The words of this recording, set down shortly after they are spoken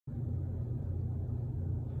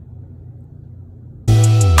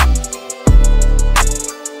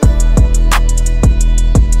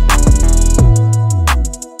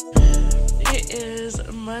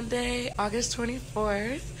Tuesday, August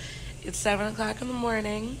 24th. It's 7 o'clock in the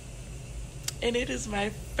morning, and it is my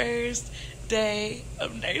first day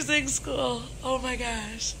of nursing school. Oh my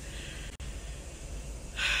gosh.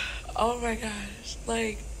 Oh my gosh.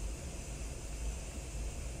 Like,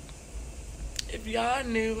 if y'all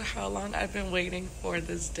knew how long I've been waiting for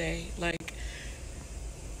this day, like,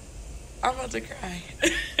 I'm about to cry.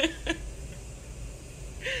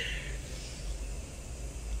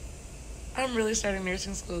 I'm really starting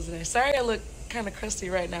nursing school today. Sorry I look kind of crusty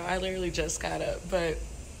right now. I literally just got up, but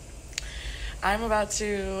I'm about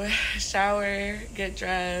to shower, get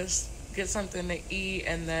dressed, get something to eat,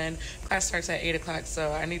 and then class starts at 8 o'clock,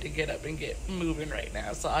 so I need to get up and get moving right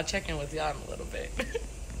now. So I'll check in with y'all in a little bit.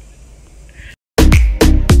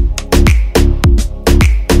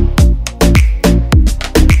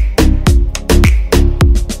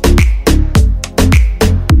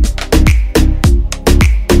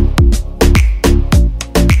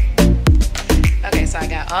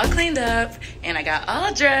 All cleaned up and I got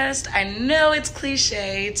all dressed. I know it's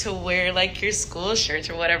cliche to wear like your school shirts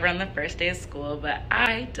or whatever on the first day of school, but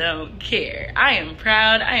I don't care. I am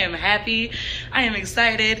proud, I am happy, I am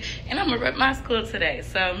excited, and I'm gonna rep my school today.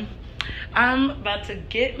 So I'm about to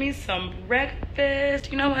get me some breakfast.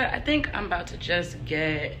 You know what? I think I'm about to just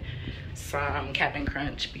get some Cap'n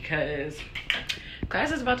Crunch because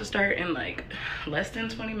class is about to start in like less than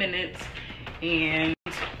 20 minutes and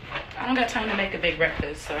I don't got time to make a big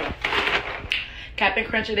breakfast, so Cap'n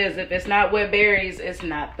Crunch it is. If it's not with berries, it's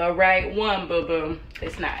not the right one, boo-boo.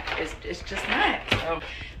 It's not. It's just not. So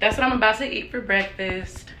that's what I'm about to eat for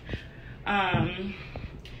breakfast.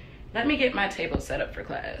 Let me get my table set up for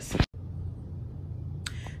class.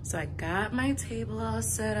 So I got my table all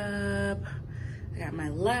set up. I got my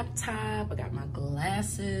laptop. I got my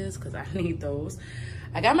glasses because I need those.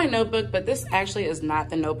 I got my notebook, but this actually is not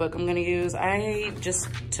the notebook I'm gonna use. I just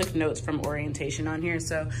took notes from orientation on here,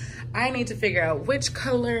 so I need to figure out which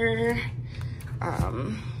color,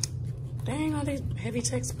 dang, all these heavy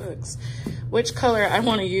textbooks, which color I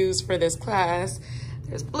wanna use for this class.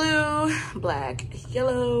 There's blue, black,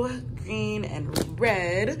 yellow, green, and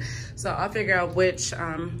red. So I'll figure out which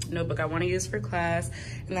notebook I wanna use for class.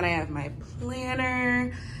 And then I have my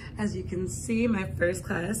planner. As you can see, my first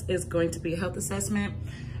class is going to be health assessment.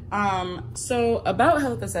 So about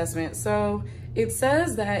health assessment, so it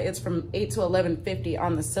says that it's from 8 to 11:50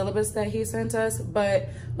 on the syllabus that he sent us, but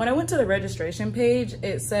when I went to the registration page,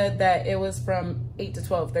 it said that it was from 8 to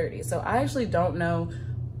 12:30. So I actually don't know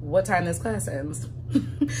what time this class ends.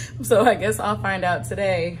 So I guess I'll find out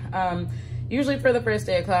today. Usually for the first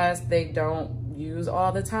day of class, they don't use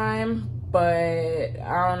all the time, but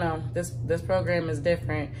I don't know, this program is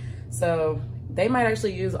different. So they might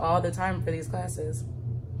actually use all the time for these classes.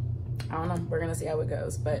 I don't know, we're gonna see how it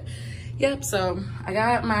goes. But yep, so I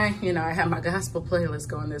got my, I have my gospel playlist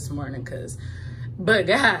going this morning but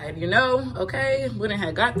God, okay, wouldn't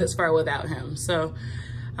have got this far without him. So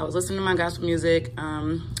I was listening to my gospel music.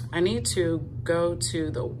 I need to go to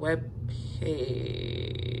the web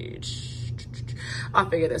page. I'll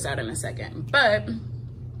figure this out in a second, but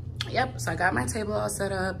yep, so I got my table all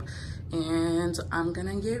set up and I'm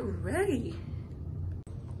gonna get ready.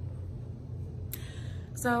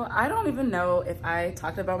 So I don't even know if I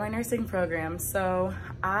talked about my nursing program. So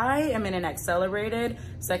I am in an accelerated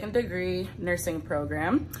second degree nursing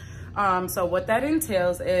program. So what that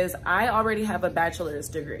entails is I already have a bachelor's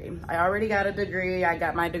degree. I already got a degree. I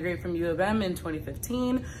got my degree from U of M in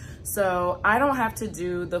 2015. So I don't have to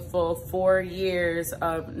do the full 4 years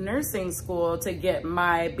of nursing school to get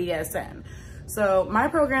my BSN. So my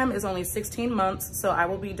program is only 16 months, so I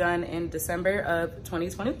will be done in December of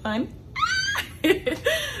 2021.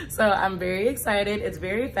 So I'm very excited. It's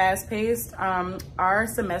very fast paced. Our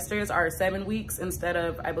semesters are 7 weeks instead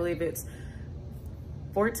of, I believe it's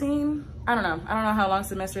 14. I don't know how long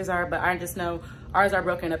semesters are, but I just know ours are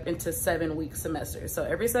broken up into 7-week semesters. So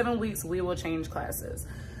every 7 weeks we will change classes.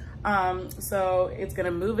 So it's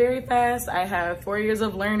gonna move very fast. I have 4 years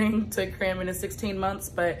of learning to cram into 16 months,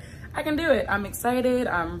 but I can do it. I'm excited,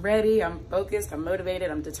 I'm ready, I'm focused, I'm motivated,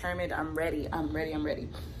 I'm determined, I'm ready.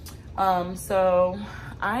 So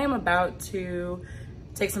I am about to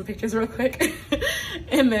take some pictures real quick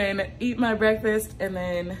and then eat my breakfast, and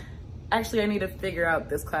then actually I need to figure out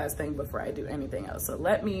this class thing before I do anything else. So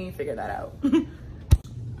let me figure that out.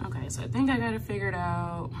 Okay, so I think I got it figured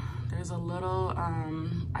out. There's a little,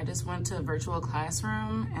 I just went to virtual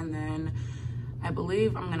classroom, and then I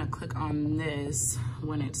believe I'm gonna click on this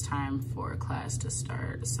when it's time for class to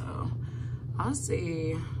start. So I'll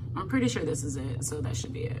see. I'm pretty sure this is it, so that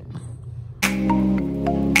should be it.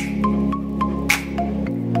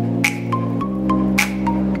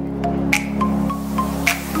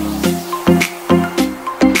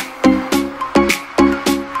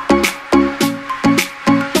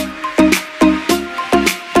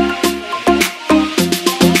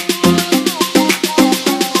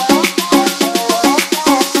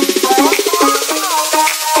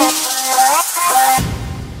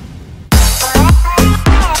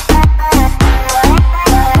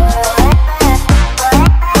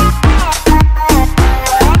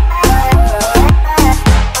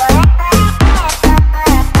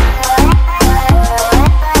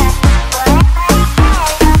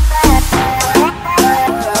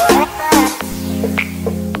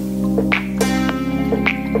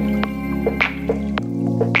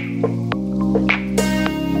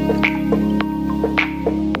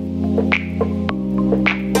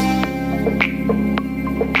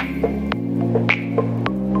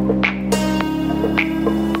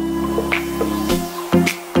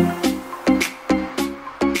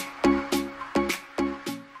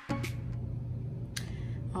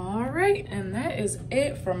 right, and that is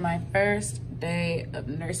it for my first day of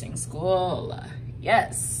nursing school.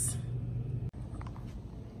 Yes.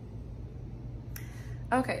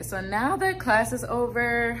 Okay, so now that class is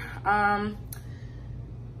over,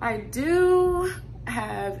 I do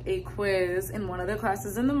have a quiz in one of the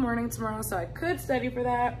classes in the morning tomorrow, so I could study for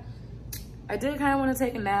that. I did kind of want to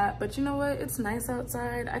take a nap, but you know what? It's nice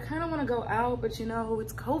outside. I kind of want to go out, but you know,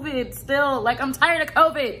 it's COVID still. Like, I'm tired of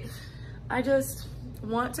COVID. I just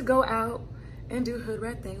want to go out and do hood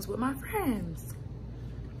rat things with my friends.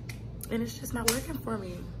 And it's just not working for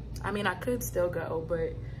me. I mean, I could still go,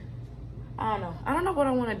 but I don't know. I don't know what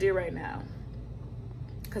I want to do right now,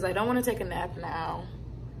 because I don't want to take a nap now,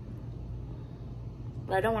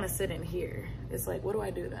 but I don't want to sit in here. It's like, what do I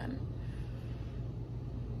do then?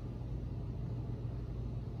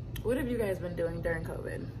 What have you guys been doing during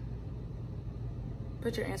COVID?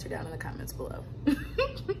 Put your answer down in the comments below.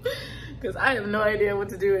 Because I have no idea what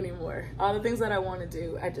to do anymore. All the things that I want to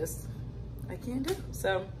do, I can't do.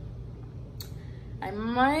 So I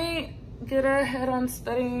might get ahead on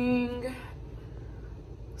studying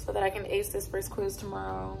so that I can ace this first quiz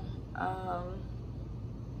tomorrow. I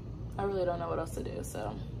really don't know what else to do,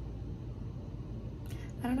 so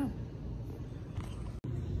I don't know.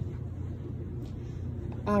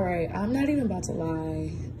 All right, I'm not even about to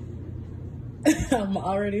lie. I'm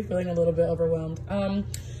already feeling a little bit overwhelmed.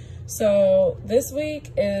 So this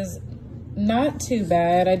week is not too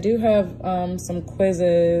bad. I do have some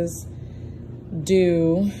quizzes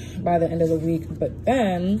due by the end of the week, but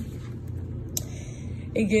then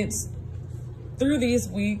it gets through these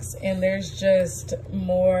weeks and there's just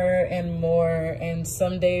more and more, and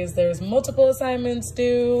some days there's multiple assignments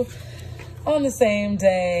due on the same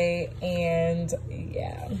day, and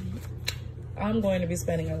yeah, I'm going to be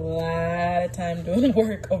spending a lot of time doing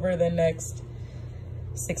work over the next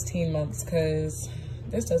 16 months because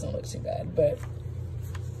this doesn't look too bad, but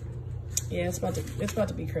yeah, it's about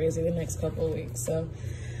to be crazy the next couple of weeks. So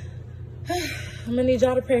I'm gonna need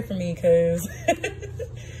y'all to pray for me because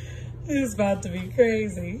it's about to be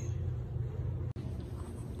crazy.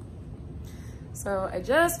 So I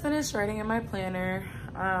just finished writing in my planner.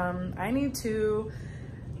 I need to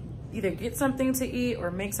either get something to eat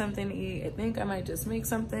or make something to eat. I think I might just make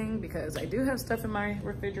something because I do have stuff in my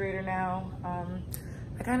refrigerator now.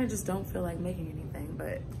 I kind of just don't feel like making anything,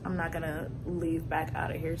 but I'm not gonna leave back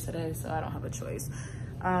out of here today, so I don't have a choice.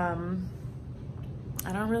 I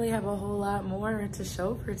don't really have a whole lot more to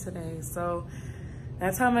show for today. So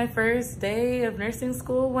that's how my first day of nursing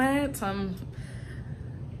school went. I'm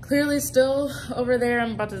clearly still over there.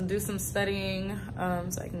 I'm about to do some studying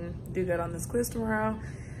so I can do good on this quiz tomorrow.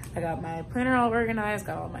 I got my planner all organized,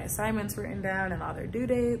 got all my assignments written down and all their due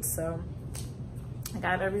dates. So I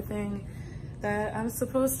got everything that I'm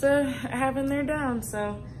supposed to have in there down.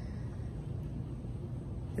 So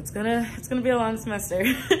it's gonna be a long semester,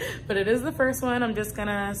 but it is the first one. I'm just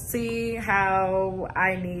gonna see how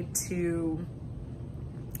I need to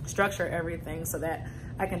structure everything so that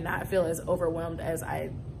I can not feel as overwhelmed as I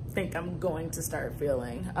think I'm going to start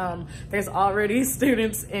feeling. There's already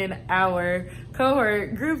students in our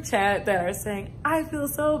cohort group chat that are saying, I feel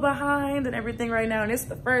so behind and everything right now. And it's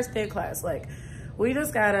the first day of class. Like, we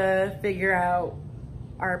just gotta figure out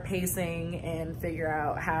our pacing and figure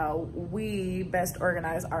out how we best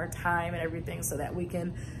organize our time and everything so that we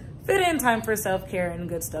can fit in time for self-care and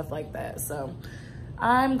good stuff like that. So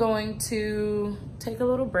I'm going to take a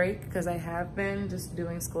little break because I have been just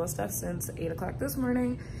doing school stuff since 8 o'clock this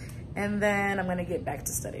morning, and then I'm gonna get back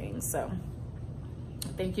to studying. So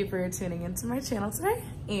thank you for tuning into my channel today,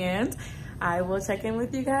 and I will check in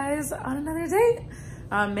with you guys on another date.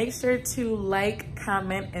 Make sure to like,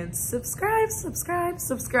 comment, and subscribe.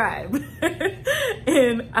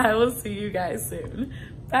 And I will see you guys soon.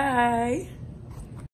 Bye.